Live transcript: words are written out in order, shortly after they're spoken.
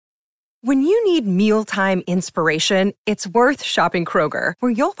When you need mealtime inspiration, it's worth shopping Kroger,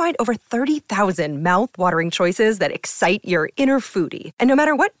 where you'll find over 30,000 mouth-watering choices that excite your inner foodie. And no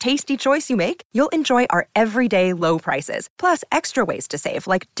matter what tasty choice you make, you'll enjoy our everyday low prices, plus extra ways to save,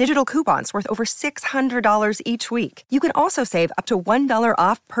 like digital coupons worth over $600 each week. You can also save up to $1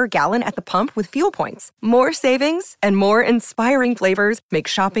 off per gallon at the pump with fuel points. More savings and more inspiring flavors make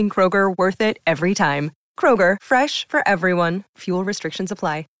shopping Kroger worth it every time. Kroger, fresh for everyone. Fuel restrictions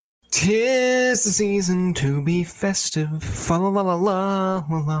apply. 'Tis the season to be festive. Fa la la la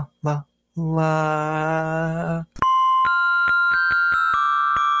la la la.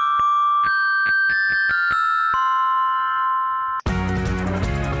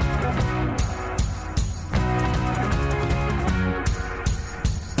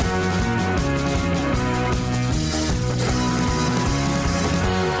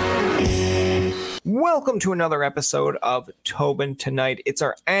 Welcome to another episode of Tobin Tonight. It's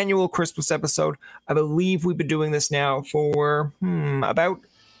our annual Christmas episode. I believe we've been doing this now for about,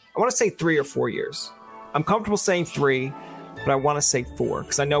 I want to say 3 or 4 years. I'm comfortable saying 3, but I want to say 4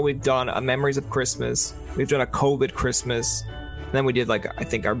 because I know we've done a Memories of Christmas, we've done a COVID Christmas, and then we did I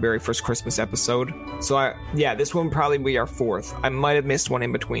think our very first Christmas episode. So this one probably be our 4th. I might have missed one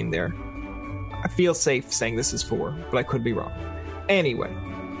in between there. I feel safe saying this is 4, but I could be wrong. Anyway.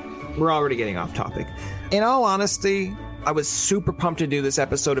 We're already getting off topic. In all honesty, I was super pumped to do this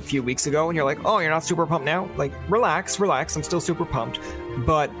episode a few weeks ago, and you're like, oh, you're not super pumped now? Relax, I'm still super pumped.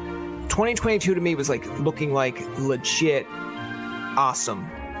 But 2022 to me was looking like legit awesome.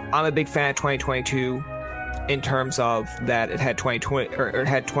 I'm a big fan of 2022 in terms of that it had 2020 or it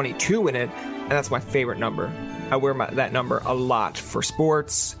had 22 in it, and that's my favorite number. I wear that number a lot for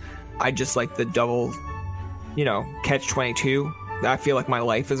sports. I just like the double, catch 22. I feel like my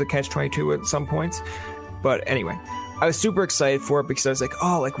life is a catch-22 at some points. But anyway, I was super excited for it because I was like,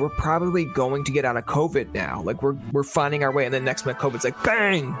 we're probably going to get out of COVID now. We're finding our way. And then next month, COVID's like,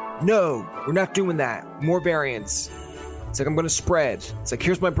 bang! No, we're not doing that. More variants. It's like, I'm going to spread. It's like,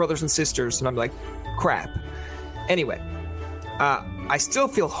 here's my brothers and sisters. And I'm like, crap. Anyway, I still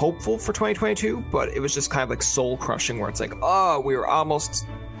feel hopeful for 2022, but it was just kind of soul-crushing where it's like, oh, we were almost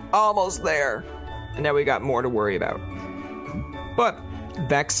there. And now we got more to worry about. But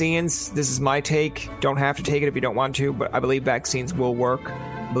vaccines, this is my take. Don't have to take it if you don't want to, but I believe vaccines will work.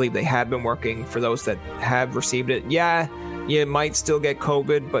 I believe they have been working for those that have received it. Yeah, you might still get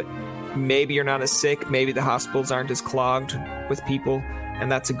COVID, but maybe you're not as sick. Maybe the hospitals aren't as clogged with people, and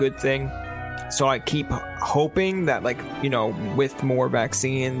that's a good thing. So I keep hoping that, with more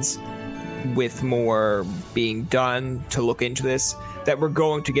vaccines, with more being done to look into this, that we're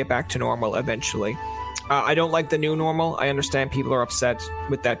going to get back to normal eventually. I don't like the new normal. I understand people are upset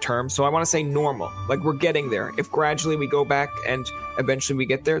with that term, so I want to say normal. We're getting there. If gradually we go back and eventually we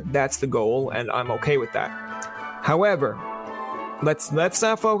get there, that's the goal, and I'm okay with that. However, let's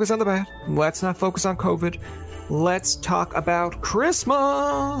not focus on the bad. Let's not focus on COVID. Let's talk about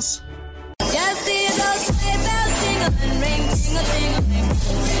Christmas. Just see those sleigh bells jingle and ring, jingle, jingle, ring.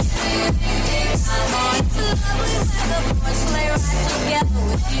 It's a lovely weather for a sleigh ride together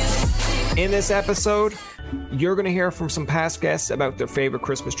with you. In this episode, you're going to hear from some past guests about their favorite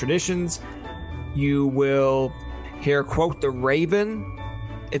Christmas traditions. You will hear Quote the Raven.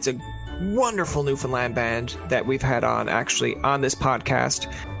 It's a wonderful Newfoundland band that we've had on this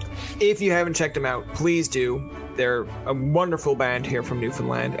podcast. If you haven't checked them out, please do. They're a wonderful band here from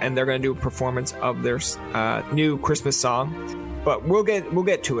Newfoundland, and they're going to do a performance of their new Christmas song. But we'll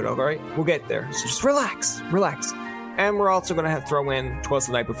get to it, all right? We'll get there. So just relax. And we're also going to throw in 'Twas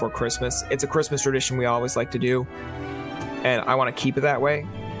the Night Before Christmas. It's a Christmas tradition we always like to do, and I want to keep it that way.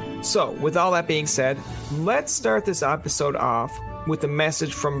 So, with all that being said, let's start this episode off with a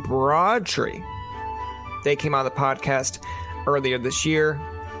message from Broadtree. They came on the podcast earlier this year.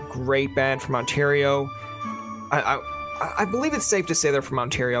 Great band from Ontario. I believe it's safe to say they're from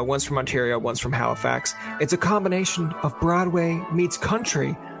Ontario. One's from Ontario, one's from Halifax. It's a combination of Broadway meets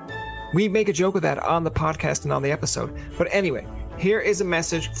country. We make a joke of that on the podcast and on the episode. But anyway, here is a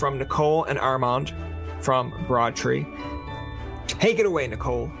message from Nicole and Armand from Broadtree. Take it away,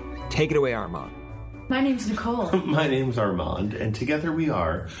 Nicole. Take it away, Armand. My name's Nicole. My name's Armand, and together we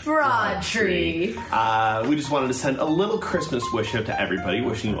are Broadtree. We just wanted to send a little Christmas wish out to everybody,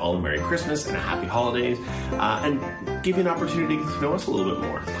 wishing you all a Merry Christmas and a Happy Holidays, and give you an opportunity to get to know us a little bit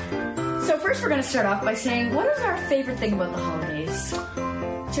more. So first we're going to start off by saying, what is our favorite thing about the holidays?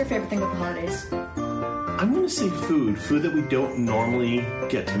 What's your favorite thing about the holidays? I'm going to say food that we don't normally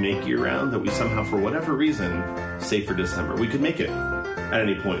get to make year-round, that we somehow, for whatever reason, save for December. We could make it at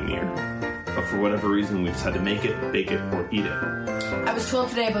any point in the year. But for whatever reason, we just had to make it, bake it, or eat it. I was told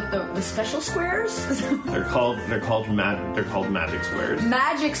today about the special squares. They're called magic squares.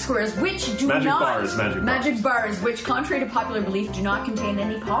 Magic squares, which do Magic not... bars, Magic bars, which, contrary to popular belief, do not contain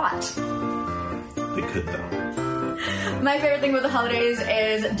any pot. They could, though. My favorite thing with the holidays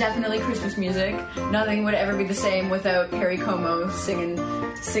is definitely Christmas music. Nothing would ever be the same without Perry Como singing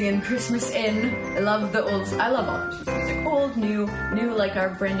Christmas in. I love all Christmas music. Old, new, like our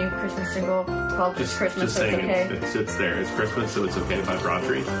brand new Christmas single called Just Christmas, just so it's saying okay. It's there. It's Christmas, so it's okay by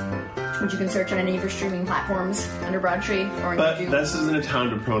Broadtree. Which you can search on any of your streaming platforms under Broadtree or on But YouTube. this isn't a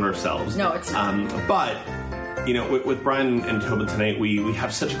time to promote ourselves. No, it's not. But, you know, with Brian and Tobin tonight, we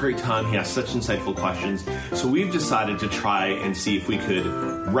have such a great time. He has such insightful questions. So we've decided to try and see if we could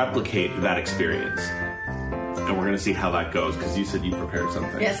replicate that experience. And we're going to see how that goes, because you said you prepared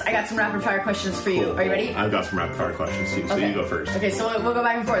something. Yes, I got some rapid fire questions for you. Cool. Are you ready? I've got some rapid fire questions too, so Okay. you go first. Okay, so we'll go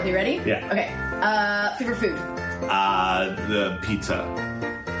back and forth. Are you ready? Yeah. Okay. Favorite food? The pizza.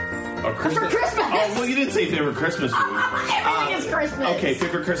 Or For Christmas! Oh, well, you didn't say favorite Christmas food. Everything is Christmas. Okay,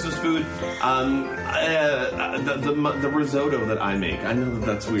 favorite Christmas food. The risotto that I make. I know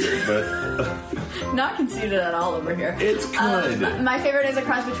that's weird, but Not conceited at all over here. it's good. My favorite is a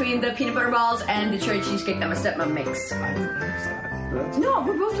cross between the peanut butter balls and the cherry cheesecake that my stepmom makes. I didn't notice that. No,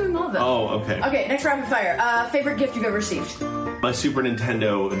 we're both doing all of them. Oh, okay. Okay, next rapid fire. Favorite gift you've ever received? My Super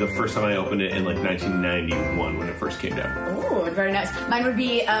Nintendo, the first time I opened it in like 1991 when it first came down. Oh, very nice. Mine would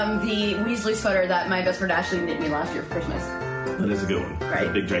be the Weasley sweater that my best friend Ashley knit me last year for Christmas. That is a good one. Right. A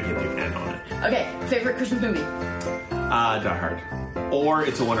big gigantic N on it. Okay, favorite Christmas movie? Die Hard. Or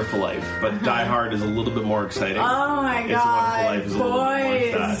It's a Wonderful Life. But Die Hard is a little bit more exciting. Oh my It's a Wonderful god, Life is a little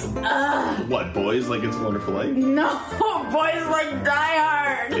bit more boys! sad. What, boys like It's a Wonderful Life? No, boys like Die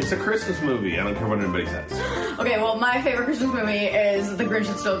Hard! It's a Christmas movie. I don't care what anybody says. Okay, well, my favorite Christmas movie is The Grinch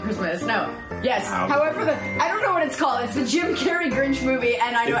That Stole Christmas. No. Yes. Wow. However, I don't know what it's called. It's the Jim Carrey Grinch movie,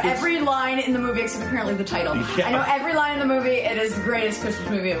 and I know If it's- every line in the movie except apparently the title. Yeah. I know every line in the movie. It is the greatest Christmas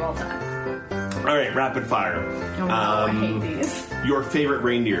movie of all time. All right, rapid fire. Oh no, I hate these. Your favorite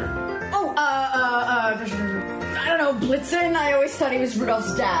reindeer? Oh, I don't know, Blitzen. I always thought he was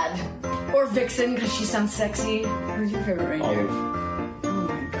Rudolph's dad. Or Vixen, because she sounds sexy. Who's your favorite reindeer? Olive. Oh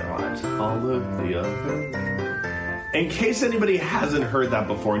my god. Olive the other. In case anybody hasn't heard that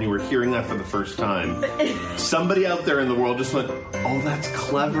before and you were hearing that for the first time, somebody out there in the world just went, "Oh, that's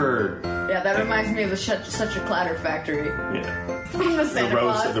clever." Yeah, that reminds me of the Such a Clatter Factory. Yeah. From the Santa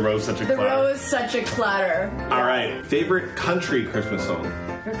Claus. The Rose, Such a The Clatter. Rose, Such a Clatter. All right. Favorite country Christmas song?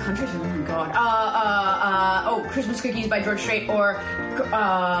 Your country's, oh my god. Christmas Cookies by George Strait, or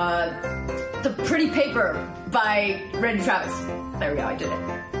The Pretty Paper by Randy Travis. There we go, I did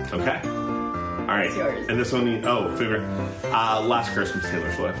it. Okay. All right. It's yours. And this one, favorite. Last Christmas,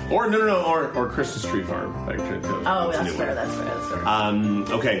 Taylor Swift. Or or Christmas Tree Farm by Taylor Swift. Oh, That's a that's new fair, one. that's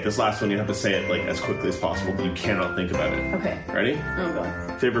fair. Okay, this last one you have to say it like as quickly as possible, but you cannot think about it. Okay. Ready? Oh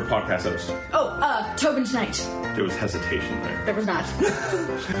god. Favorite podcast host? Tobin Tonight. There was hesitation there. There was not.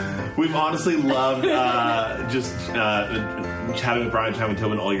 We've honestly loved chatting with Brian, chatting with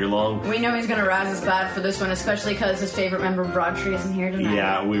Tobin all year long. We know he's gonna razz us bad for this one, especially because his favorite member, Broadtree, isn't here tonight.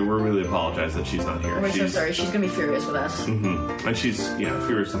 Yeah, we really apologize that she's not here. We're so sorry. She's gonna be furious with us. And she's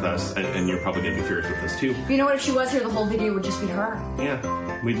furious with us, and you're probably gonna be furious with us too. But you know what? If she was here, the whole video would just be her.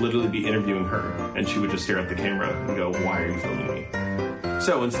 Yeah, we'd literally be interviewing her, and she would just stare at the camera and go, "Why are you filming me?"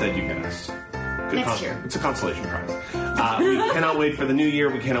 So instead, you get us. Next year. It's a consolation prize. We cannot wait for the new year.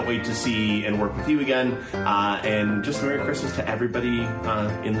 We cannot wait to see and work with you again. And just Merry Christmas to everybody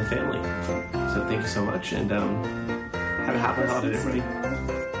in the family. So thank you so much, and have a happy holiday, everybody.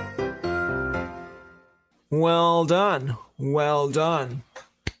 Well done. Well done.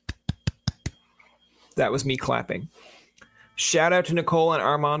 That was me clapping. Shout out to Nicole and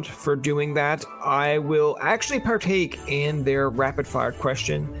Armand for doing that. I will actually partake in their rapid fire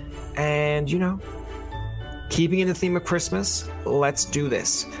question. And, keeping in the theme of Christmas, let's do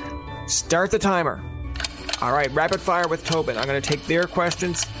this. Start the timer. All right, rapid fire with Tobin. I'm going to take their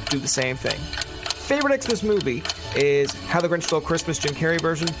questions, do the same thing. Favorite Xmas movie is How the Grinch Stole Christmas, Jim Carrey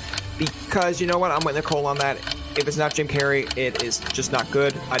version, because you know what? I'm with Nicole on that. If it's not Jim Carrey, it is just not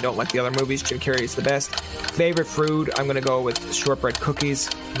good. I don't like the other movies. Jim Carrey is the best. Favorite food, I'm going to go with shortbread cookies.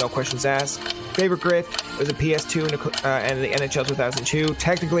 No questions asked. Favorite gift was a PS2 and the NHL 2002.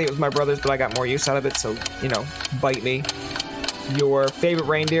 Technically, it was my brother's, but I got more use out of it, so, bite me. Your favorite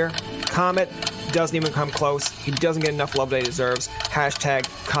reindeer? Comet. Doesn't even come close. He doesn't get enough love that he deserves. #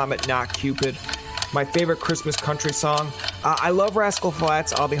 Comet, not Cupid. My favorite Christmas country song. I love Rascal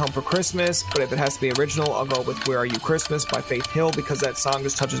Flatts' I'll Be Home for Christmas, but if it has to be original, I'll go with Where Are You Christmas by Faith Hill, because that song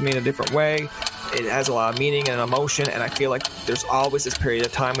just touches me in a different way. It has a lot of meaning and emotion, and I feel like there's always this period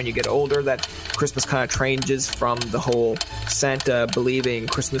of time when you get older that Christmas kind of changes from the whole Santa believing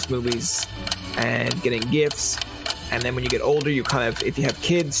Christmas movies and getting gifts. And then when you get older, you kind of, if you have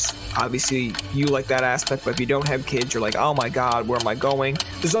kids, obviously you like that aspect, but if you don't have kids, you're like, oh my God, where am I going?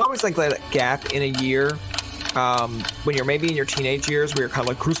 There's always like that gap in a year when you're maybe in your teenage years where you're kind of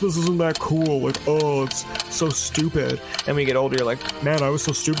like, Christmas isn't that cool. Like, oh, it's so stupid. And when you get older, you're like, man, I was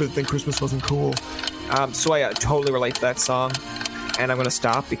so stupid to think Christmas wasn't cool. So I totally relate to that song. And I'm going to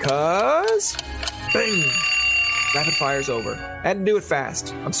stop because... Bing! Rapid fire's over. I had to do it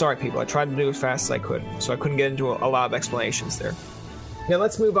fast. I'm sorry, people. I tried to do it as fast as I could, so I couldn't get into a lot of explanations there. Now,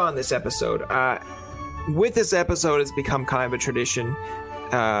 let's move on this episode. With this episode, it's become kind of a tradition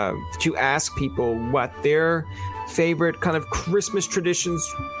to ask people what their favorite kind of Christmas traditions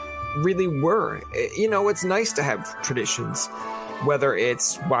really were. You know, it's nice to have traditions, whether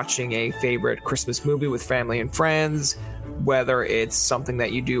it's watching a favorite Christmas movie with family and friends, whether it's something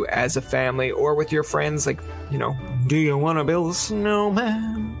that you do as a family or with your friends, like, you know, do you want to build a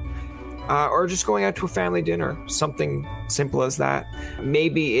snowman? Or just going out to a family dinner, something simple as that.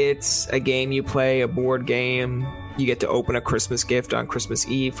 Maybe it's a game you play, a board game. You get to open a Christmas gift on Christmas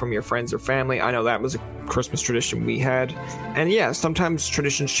Eve from your friends or family. I know that was a Christmas tradition we had. And yeah, sometimes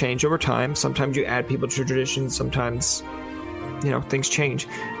traditions change over time. Sometimes you add people to traditions. Sometimes, you know, things change.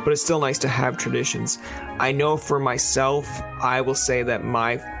 But it's still nice to have traditions. I know for myself, I will say that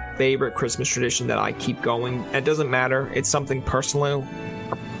my favorite Christmas tradition that I keep going, it doesn't matter, it's something personal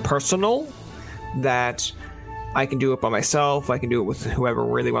that I can do it by myself, I can do it with whoever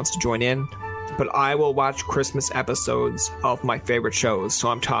really wants to join in, but I will watch Christmas episodes of my favorite shows. So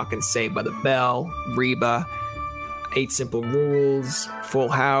I'm talking Saved by the Bell, Reba, 8 Simple Rules, Full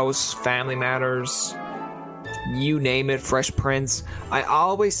House, Family Matters, you name it, Fresh Prince. I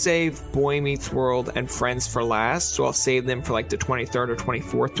always save Boy Meets World and Friends for last, so I'll save them for like the 23rd or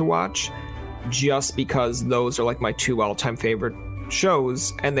 24th to watch, just because those are like my 2 all-time favorite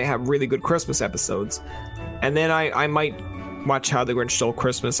shows, and they have really good Christmas episodes. And then I might watch How the Grinch Stole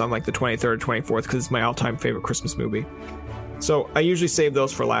Christmas on like the 23rd or 24th, because it's my all-time favorite Christmas movie. So I usually save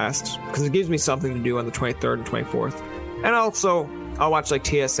those for last, because it gives me something to do on the 23rd and 24th. And also, I'll watch like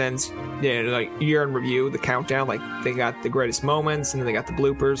TSN's like year in review, the countdown, like they got the greatest moments and then they got the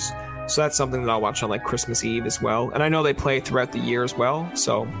bloopers. So that's something that I'll watch on like Christmas Eve as well. And I know they play throughout the year as well,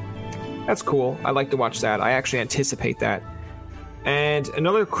 so that's cool. I like to watch that. I actually anticipate that. And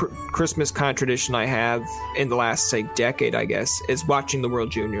another Christmas kind of tradition I have in the last, say, decade, I guess, is watching the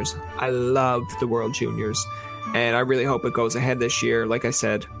World Juniors. I love the World Juniors, and I really hope it goes ahead this year, like I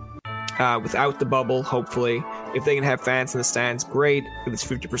said. Without the bubble, hopefully. If they can have fans in the stands, great. If it's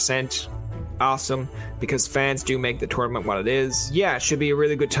 50%, awesome, because fans do make the tournament what it is. Yeah, it should be a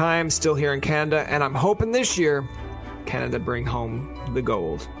really good time, still here in Canada, and I'm hoping this year Canada bring home the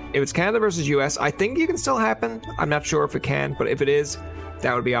gold. If it's Canada versus US, I think it can still happen. I'm not sure if it can, but if it is,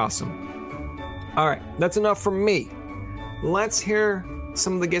 that would be awesome. Alright, that's enough from me. Let's hear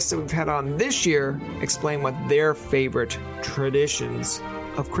some of the guests that we've had on this year explain what their favorite traditions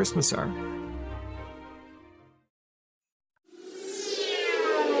of Christmas are.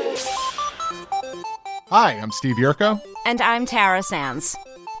 Hi, I'm Steve Yerko. And I'm Tara Sands.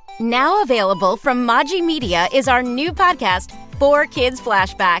 Now available from Maji Media is our new podcast, 4Kids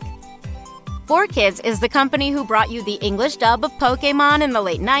Flashback. 4Kids is the company who brought you the English dub of Pokémon in the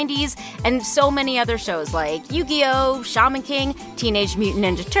late 90s and so many other shows like Yu-Gi-Oh!, Shaman King, Teenage Mutant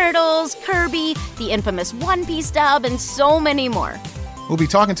Ninja Turtles, Kirby, the infamous One Piece dub, and so many more. We'll be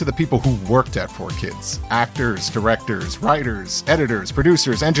talking to the people who worked at 4Kids. Actors, directors, writers, editors,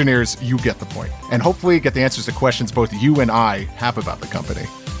 producers, engineers, you get the point. And hopefully get the answers to questions both you and I have about the company.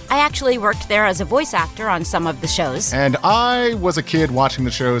 I actually worked there as a voice actor on some of the shows. And I was a kid watching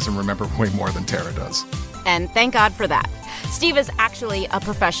the shows and remember way more than Tara does. And thank God for that. Steve is actually a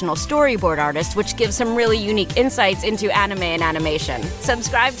professional storyboard artist, which gives some really unique insights into anime and animation.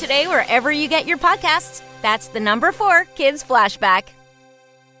 Subscribe today wherever you get your podcasts. That's the number 4 Kids Flashback.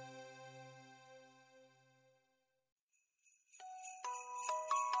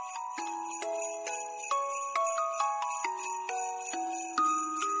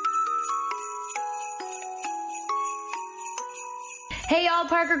 Hey y'all,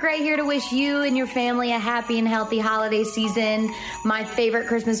 Parker Gray here to wish you and your family a happy and healthy holiday season. My favorite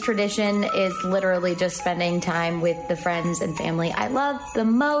Christmas tradition is literally just spending time with the friends and family I love the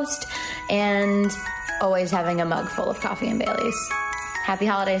most and always having a mug full of coffee and Baileys. Happy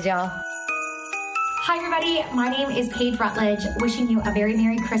holidays, y'all. Hi everybody, my name is Paige Rutledge, wishing you a very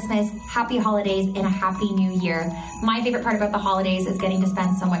Merry Christmas, Happy Holidays, and a Happy New Year. My favorite part about the holidays is getting to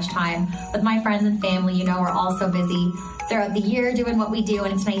spend so much time with my friends and family. You know, we're all so busy throughout the year doing what we do,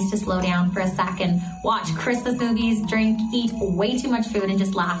 and it's nice to slow down for a second, watch Christmas movies, drink, eat way too much food, and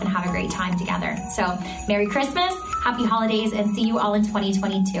just laugh and have a great time together. So, Merry Christmas, Happy Holidays, and see you all in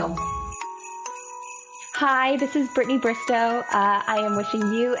 2022. Hi, this is Brittany Bristow. I am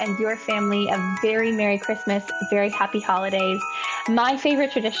wishing you and your family a very Merry Christmas, very happy holidays. My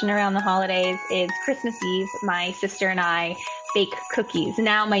favorite tradition around the holidays is Christmas Eve. My sister and I bake cookies.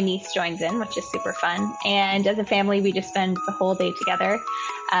 Now my niece joins in, which is super fun. And as a family, we just spend the whole day together.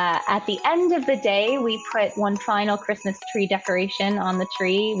 At the end of the day, we put one final Christmas tree decoration on the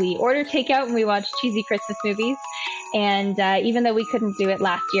tree. We order takeout and we watch cheesy Christmas movies. And even though we couldn't do it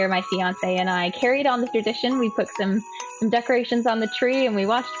last year, my fiance and I carried on the tradition. We put some decorations on the tree and we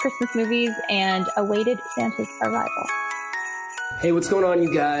watched Christmas movies and awaited Santa's arrival. Hey, what's going on,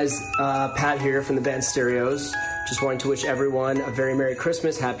 you guys? Pat here from the band Stereos. Just wanting to wish everyone a very Merry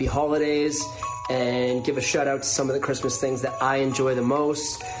Christmas, Happy Holidays, and give a shout out to some of the Christmas things that I enjoy the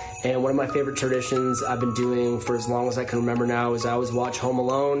most. And one of my favorite traditions I've been doing for as long as I can remember now is I always watch Home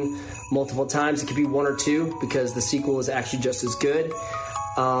Alone multiple times. It could be one or two because the sequel is actually just as good.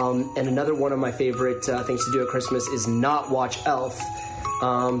 And another one of my favorite things to do at Christmas is not watch Elf.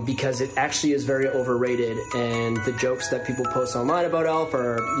 Because it actually is very overrated, and the jokes that people post online about Elf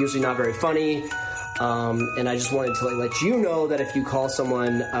are usually not very funny. And I just wanted to let you know that if you call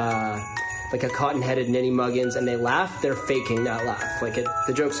someone like a cotton-headed Ninny Muggins and they laugh, they're faking that laugh.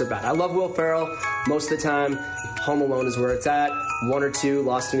 The jokes are bad. I love Will Ferrell most of the time. Home Alone is where it's at. One or two,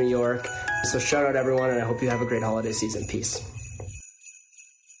 Lost in New York. So shout out everyone, and I hope you have a great holiday season. Peace.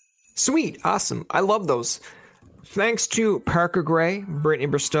 Sweet. Awesome. I love those. Thanks to Parker Gray, Brittany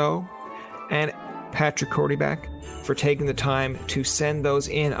Bristow, and Patrick Cordyback for taking the time to send those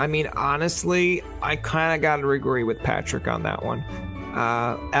in. I mean, honestly, I kind of got to agree with Patrick on that one.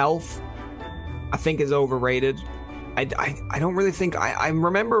 Elf, I think, is overrated. I don't really think... I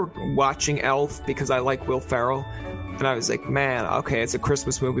remember watching Elf because I like Will Ferrell, and I was like, man, okay, it's a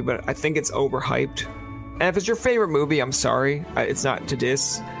Christmas movie, but I think it's overhyped. And if it's your favorite movie, I'm sorry. It's not to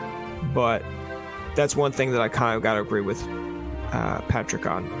diss, but... that's one thing that I kind of got to agree with Patrick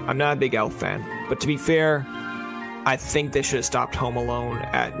on. I'm not a big Elf fan, but to be fair, I think they should have stopped Home Alone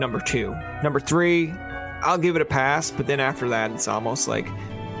at number 2. Number 3, I'll give it a pass, but then after that, it's almost like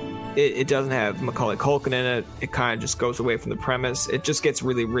it doesn't have Macaulay Culkin in it. It kind of just goes away from the premise. It just gets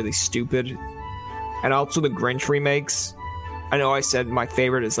really, really stupid. And also the Grinch remakes. I know I said my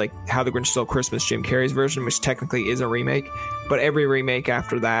favorite is like How the Grinch Stole Christmas, Jim Carrey's version, which technically is a remake, but every remake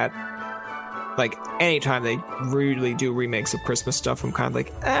after that, like, anytime they really do remakes of Christmas stuff, I'm kind of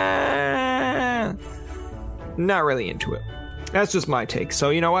like, not really into it. That's just my take.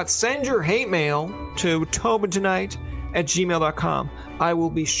 So, you know what? Send your hate mail to tobintonight@gmail.com. I will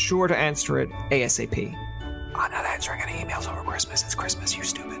be sure to answer it ASAP. I'm not answering any emails over Christmas. It's Christmas, you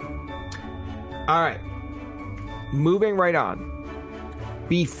stupid. All right. Moving right on.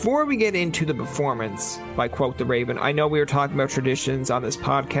 Before we get into the performance by Quote the Raven, I know we were talking about traditions on this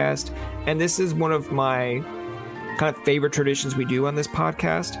podcast, and this is one of my kind of favorite traditions we do on this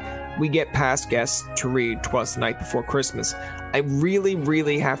podcast. We get past guests to read 'Twas the Night Before Christmas. I really,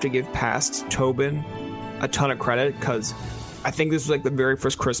 really have to give past Tobin a ton of credit, because I think this was like the very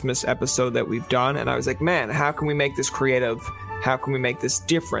first Christmas episode that we've done, and I was like, man, how can we make this creative? How can we make this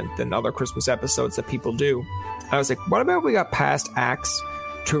different than other Christmas episodes that people do? I was like, what about we got past acts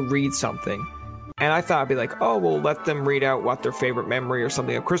to read something? And I thought I'd be like, oh, well, let them read out what their favorite memory or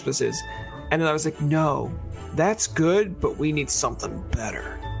something of Christmas is. And then I was like, no, that's good, but we need something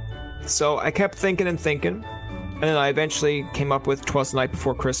better. So I kept thinking, and then I eventually came up with 'Twas the Night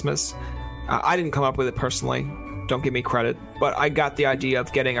Before Christmas. I didn't come up with it personally, don't give me credit, but I got the idea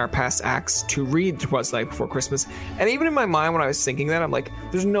of getting our past acts to read 'Twas the Night Before Christmas. And even in my mind when I was thinking that, I'm like,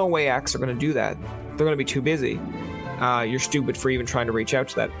 there's no way acts are going to do that. They're going to be too busy. You're stupid for even trying to reach out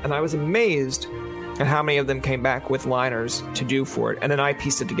to that. And I was amazed at how many of them came back with liners to do for it. And then I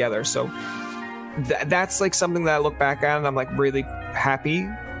pieced it together. So that's like something that I look back at and I'm like really happy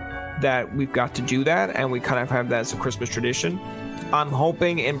that we've got to do that. And we kind of have that as a Christmas tradition. I'm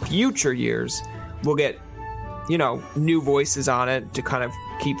hoping in future years we'll get, you know, new voices on it to kind of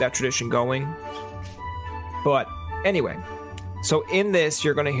keep that tradition going. But anyway, so in this,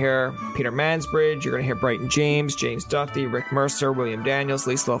 you're going to hear Peter Mansbridge, you're going to hear Brighton James, James Duthie, Rick Mercer, William Daniels,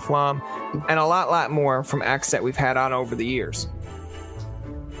 Lisa LaFlamme, and a lot more from acts that we've had on over the years.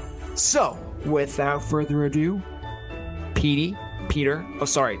 So, without further ado, Petey, Peter. Oh,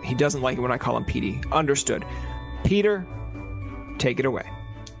 sorry, he doesn't like it when I call him Petey. Understood. Peter, take it away.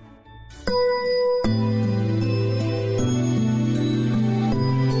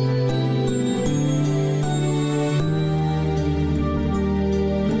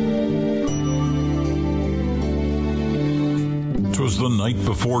 Twas the night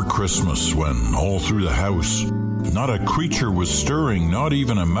before Christmas when, all through the house, not a creature was stirring, not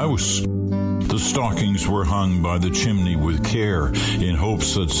even a mouse. The stockings were hung by the chimney with care, in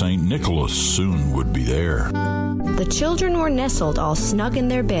hopes that St. Nicholas soon would be there. The children were nestled all snug in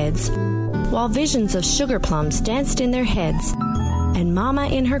their beds, while visions of sugar plums danced in their heads. And Mama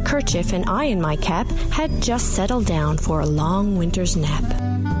in her kerchief and I in my cap had just settled down for a long winter's nap.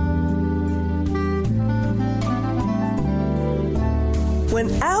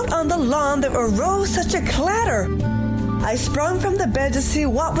 When out on the lawn there arose such a clatter, I sprung from the bed to see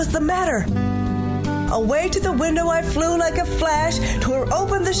what was the matter. Away to the window I flew like a flash, tore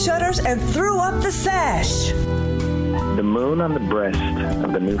open the shutters and threw up the sash. The moon on the breast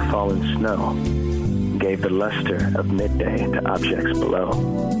of the new fallen snow gave the luster of midday to objects below.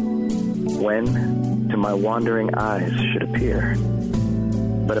 When to my wandering eyes should appear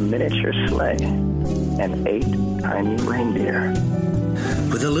but a miniature sleigh and 8 tiny reindeer.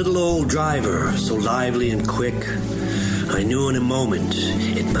 With a little old driver, so lively and quick, I knew in a moment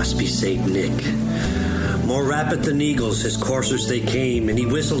it must be St. Nick. More rapid than eagles, his coursers they came, and he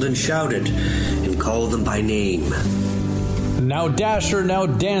whistled and shouted and called them by name. Now Dasher, now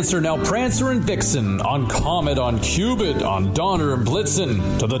Dancer, now Prancer and Vixen, on Comet, on Cupid, on Donner and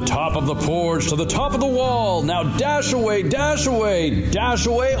Blitzen, to the top of the porch, to the top of the wall, now dash away, dash away, dash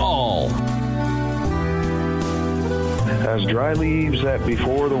away all. As dry leaves that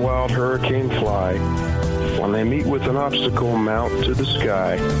before the wild hurricane fly, when they meet with an obstacle mount to the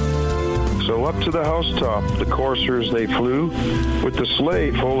sky. So up to the housetop the coursers they flew, with the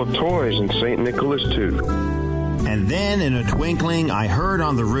sleigh full of toys and St. Nicholas too. And then in a twinkling I heard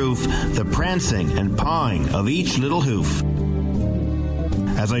on the roof the prancing and pawing of each little hoof.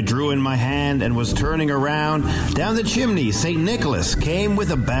 As I drew in my hand and was turning around, down the chimney St. Nicholas came with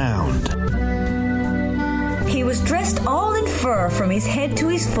a bound. He was dressed all in fur from his head to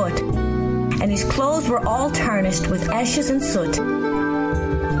his foot, and his clothes were all tarnished with ashes and soot.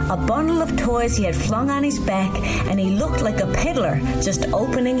 A bundle of toys he had flung on his back, and he looked like a peddler just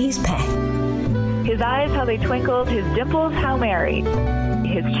opening his pack. His eyes, how they twinkled, his dimples, how merry.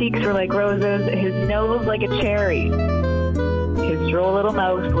 His cheeks were like roses, his nose like a cherry. His droll little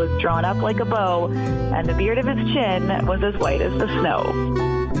mouth was drawn up like a bow, and the beard of his chin was as white as the snow.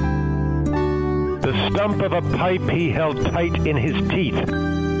 The stump of a pipe he held tight in his teeth,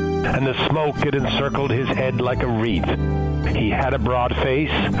 and the smoke it encircled his head like a wreath. He had a broad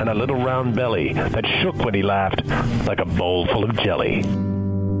face and a little round belly that shook when he laughed like a bowl full of jelly.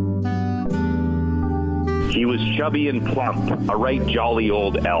 He was chubby and plump, a right jolly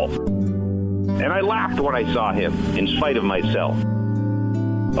old elf. And I laughed when I saw him, in spite of myself.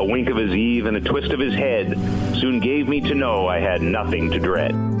 A wink of his eve and a twist of his head soon gave me to know I had nothing to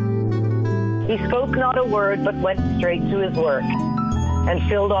dread. He spoke not a word, but went straight to his work, and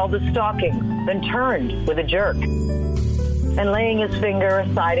filled all the stockings, then turned with a jerk. And laying his finger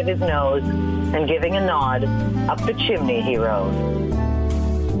aside of his nose, and giving a nod, up the chimney he rode.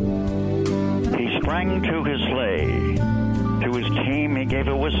 He sprang to his sleigh. To his team he gave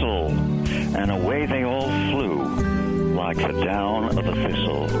a whistle, and away they all flew, like the down of a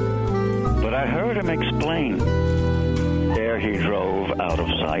thistle. But I heard him explain, ere he drove out of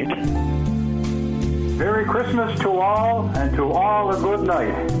sight. Merry Christmas to all, and to all a good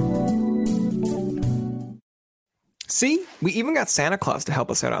night. See, we even got Santa Claus to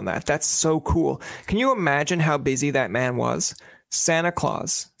help us out on that. That's so cool. Can you imagine how busy that man was? Santa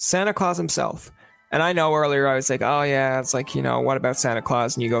Claus himself. And I know earlier I was like, oh yeah, it's like, you know, what about Santa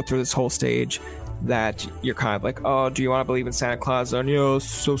Claus? And you go through this whole stage that you're kind of like, oh, do you want to believe in Santa Claus? And, you know, it's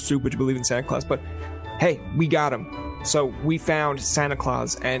so stupid to believe in Santa Claus. But hey, we got him. So we found Santa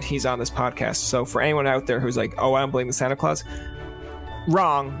Claus, and he's on this podcast. So for anyone out there who's like, oh, I don't believe in Santa Claus,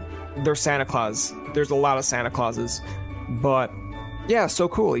 wrong. There's Santa Claus. There's a lot of Santa Clauses. But yeah, so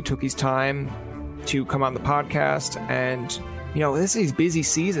cool. He took his time to come on the podcast, and you know, this is his busy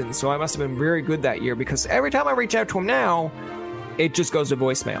season, so I must have been very good that year, because every time I reach out to him now, it just goes to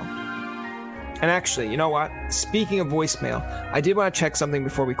voicemail. And actually, you know what? Speaking of voicemail, I did want to check something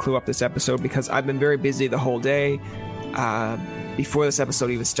before we clue up this episode, because I've been very busy the whole day. Before this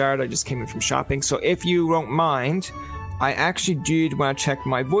episode even started, I just came in from shopping. So if you don't mind, I actually did want to check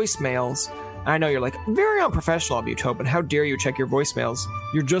my voicemails. I know you're like, very unprofessional of you, Tobin. How dare you check your voicemails?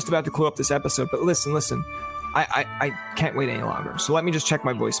 You're just about to clue up this episode. But listen. I can't wait any longer. So let me just check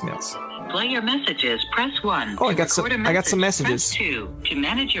my voicemails. Play your messages, press 1. Oh, I got some messages. Press 2. To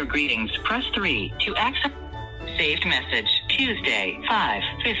manage your greetings, press 3. To access saved message, Tuesday,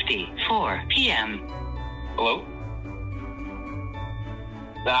 5:54 p.m. Hello?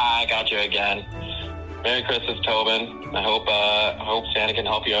 I got you again. Merry Christmas, Tobin. I hope Santa can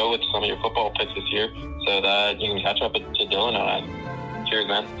help you out with some of your football picks this year so that you can catch up to Dylan on it. Cheers,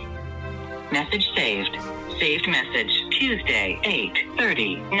 man. Message saved. Saved message, Tuesday,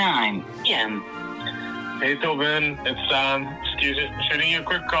 8:39 p.m. Hey, Tobin. It's Sam. Shooting you a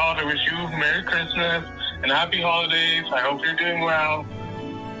quick call to wish you Merry Christmas and Happy Holidays. I hope you're doing well.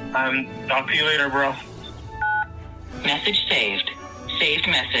 Talk to you later, bro. Message saved. Saved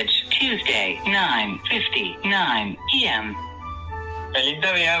message, Tuesday, 9:59 p.m. Feliz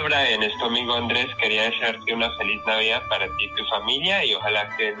Navidad, Brian. Es tu amigo Andrés. Quería desearte una feliz Navidad para ti y tu familia y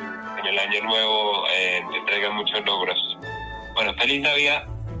ojalá que en el año nuevo te traigan muchos logros. Bueno, feliz Navidad.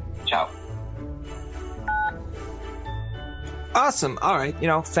 Ciao. Awesome. All right.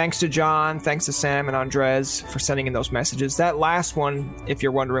 Thanks to John, thanks to Sam and Andres for sending in those messages. That last one, if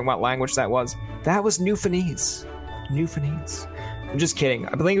you're wondering what language that was Newfoundlandese. Newfoundlandese. I'm just kidding.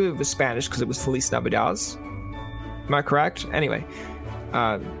 I believe it was Spanish because it was Feliz Navidades. Am I correct? Anyway,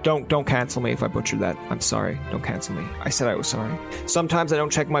 don't cancel me if I butchered that. I'm sorry. Don't cancel me. I said I was sorry. Sometimes I don't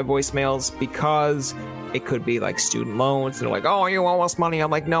check my voicemails because it could be like student loans. They're like, oh, you owe us money.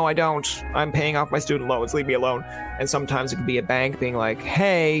 I'm like, no, I don't. I'm paying off my student loans. Leave me alone. And sometimes it could be a bank being like,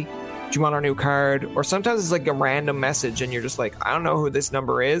 hey, do you want our new card? Or sometimes it's like a random message and you're just like, I don't know who this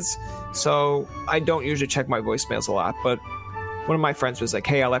number is. So I don't usually check my voicemails a lot. But one of my friends was like,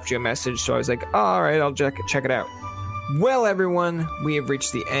 hey, I left you a message. So I was like, oh, all right, I'll check it out. Well, everyone, we have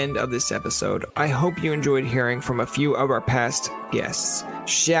reached the end of this episode. I hope you enjoyed hearing from a few of our past guests.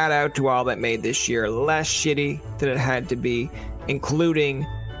 Shout out to all that made this year less shitty than it had to be, including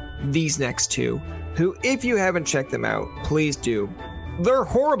these next two, who, if you haven't checked them out, please do. They're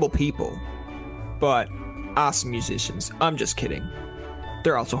horrible people, but awesome musicians. I'm just kidding.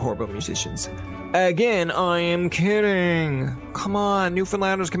 They're also horrible musicians. Again, I am kidding. Come on,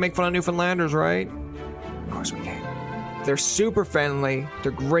 Newfoundlanders can make fun of Newfoundlanders, right? Of course we can. They're super friendly.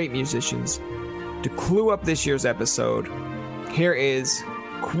 They're great musicians. To clue up this year's episode, here is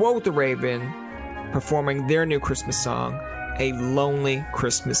Quote the Raven performing their new Christmas song, A Lonely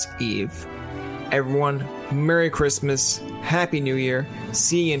Christmas Eve. Everyone, Merry Christmas, Happy New Year.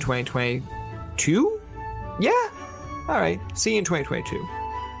 See you in 2022? Yeah? Alright, see you in 2022.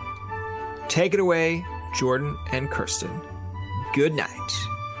 Take it away, Jordan and Kirsten. Good night.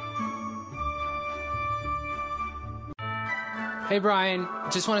 Hey, Brian.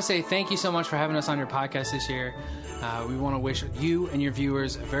 Just want to say thank you so much for having us on your podcast this year. We want to wish you and your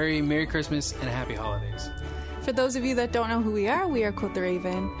viewers a very Merry Christmas and Happy Holidays. For those of you that don't know who we are Quote the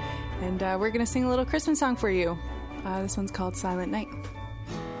Raven, and we're going to sing a little Christmas song for you. This one's called Silent Night.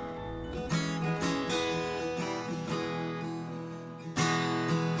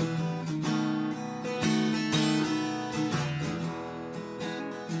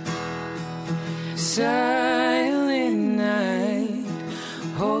 Silent night,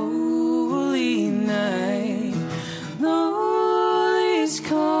 holy night, all is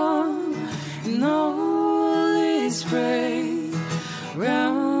calm and all is bright,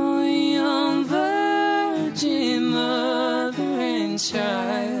 round young virgin mother and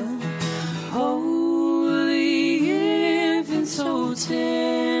child, holy infant so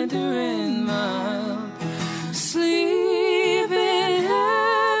tender and mild, sleep in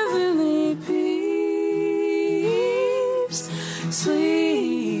heavenly peace,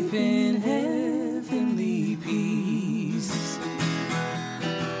 sleep in heavenly peace.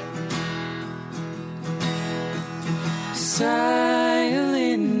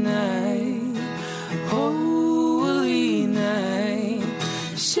 Silent night, holy night,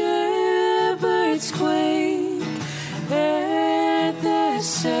 shepherds quake at the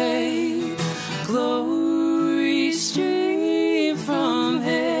sight, glory stream from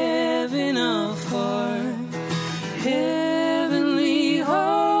heaven afar, heavenly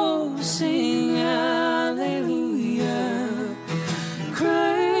hosts sing hallelujah,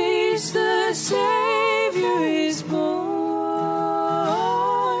 Christ the Savior is born,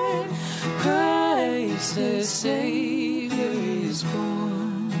 Christ the Savior is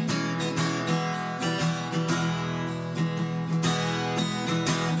born.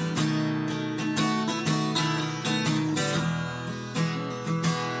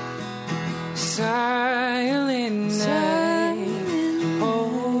 Silent night,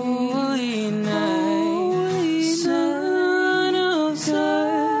 holy night, Son of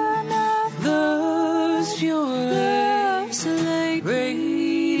God, love's pure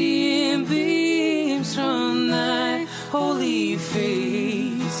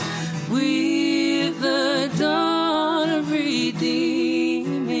face with the dawn of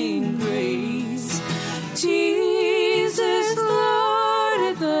redeeming grace. Jesus, Lord,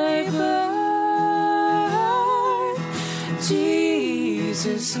 at thy birth.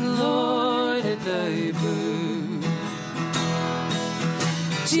 Jesus, Lord, at thy birth.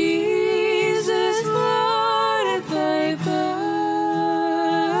 Jesus, Lord, at thy birth.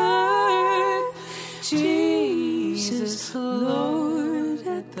 Jesus, Lord,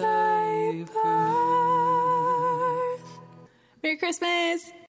 at thy birth. Merry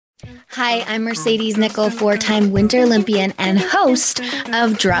Christmas! Hi, I'm Mercedes Nichol, 4-time Winter Olympian and host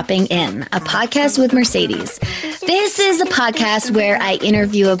of Dropping In, a podcast with Mercedes. This is a podcast where I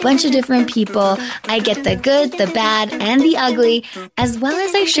interview a bunch of different people. I get the good, the bad, and the ugly, as well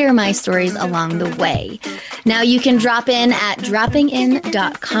as I share my stories along the way. Now you can drop in at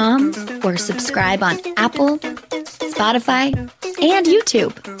droppingin.com or subscribe on Apple, Spotify, and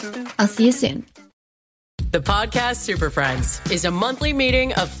YouTube. I'll see you soon. The Podcast Super Friends is a monthly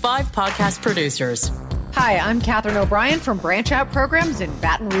meeting of 5 podcast producers. Hi, I'm Catherine O'Brien from Branch Out Programs in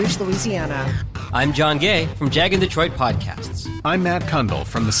Baton Rouge, Louisiana. I'm John Gay from Jag and Detroit Podcasts. I'm Matt Kundle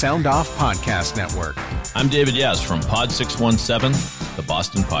from the Sound Off Podcast Network. I'm David Yaz from Pod 617, the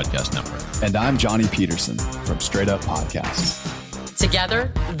Boston Podcast Network. And I'm Johnny Peterson from Straight Up Podcasts.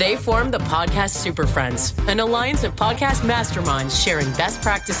 Together, they form the Podcast Super Friends, an alliance of podcast masterminds sharing best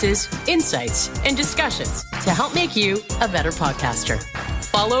practices, insights, and discussions to help make you a better podcaster.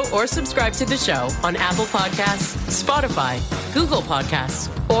 Follow or subscribe to the show on Apple Podcasts, Spotify, Google Podcasts,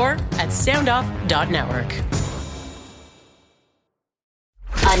 or at soundoff.network.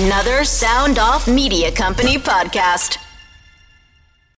 Another Sound Off Media Company podcast.